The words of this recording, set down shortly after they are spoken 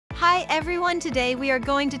Hi everyone, today we are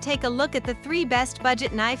going to take a look at the 3 best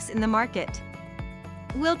budget knives in the market.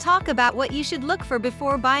 We'll talk about what you should look for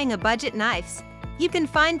before buying a budget knives. You can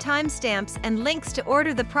find timestamps and links to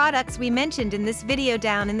order the products we mentioned in this video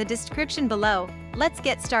down in the description below. Let's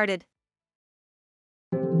get started.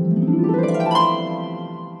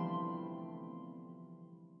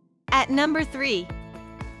 At number 3.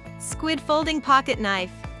 Squid Folding Pocket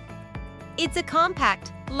Knife. It's a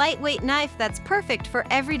compact, lightweight knife that's perfect for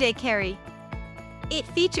everyday carry. It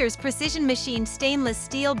features precision-machined stainless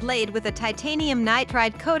steel blade with a titanium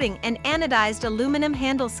nitride coating and anodized aluminum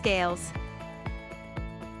handle scales.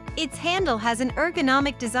 Its handle has an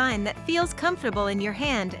ergonomic design that feels comfortable in your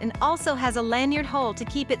hand and also has a lanyard hole to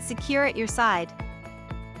keep it secure at your side.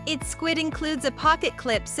 Its Squid includes a pocket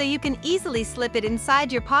clip so you can easily slip it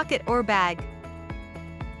inside your pocket or bag.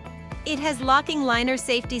 It has locking liner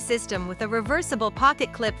safety system with a reversible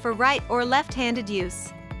pocket clip for right or left-handed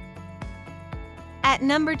use. At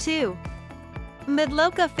number 2.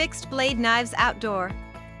 MCDLOKA Fixed Blade Knives Outdoor.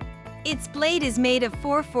 Its blade is made of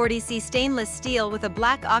 440C stainless steel with a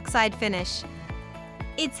black oxide finish.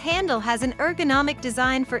 Its handle has an ergonomic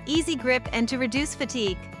design for easy grip and to reduce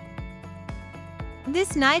fatigue.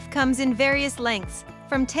 This knife comes in various lengths,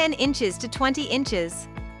 from 10 inches to 20 inches.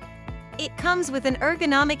 It comes with an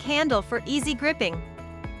ergonomic handle for easy gripping.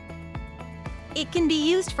 It can be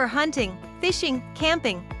used for hunting, fishing,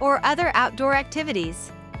 camping, or other outdoor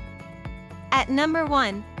activities. At number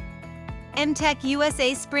 1. MTech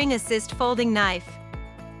USA Spring Assist Folding Knife.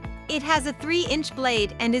 It has a 3-inch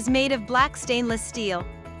blade and is made of black stainless steel.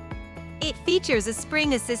 It features a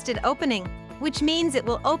spring-assisted opening, which means it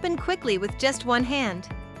will open quickly with just one hand.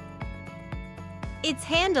 Its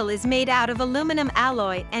handle is made out of aluminum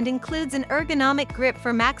alloy and includes an ergonomic grip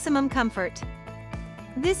for maximum comfort.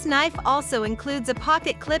 This knife also includes a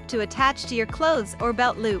pocket clip to attach to your clothes or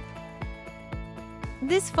belt loop.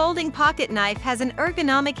 This folding pocket knife has an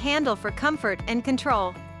ergonomic handle for comfort and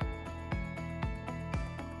control.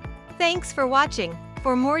 Thanks for watching.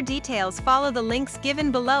 For more details, follow the links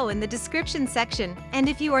given below in the description section, and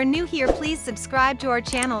if you are new here, please subscribe to our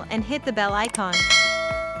channel and hit the bell icon.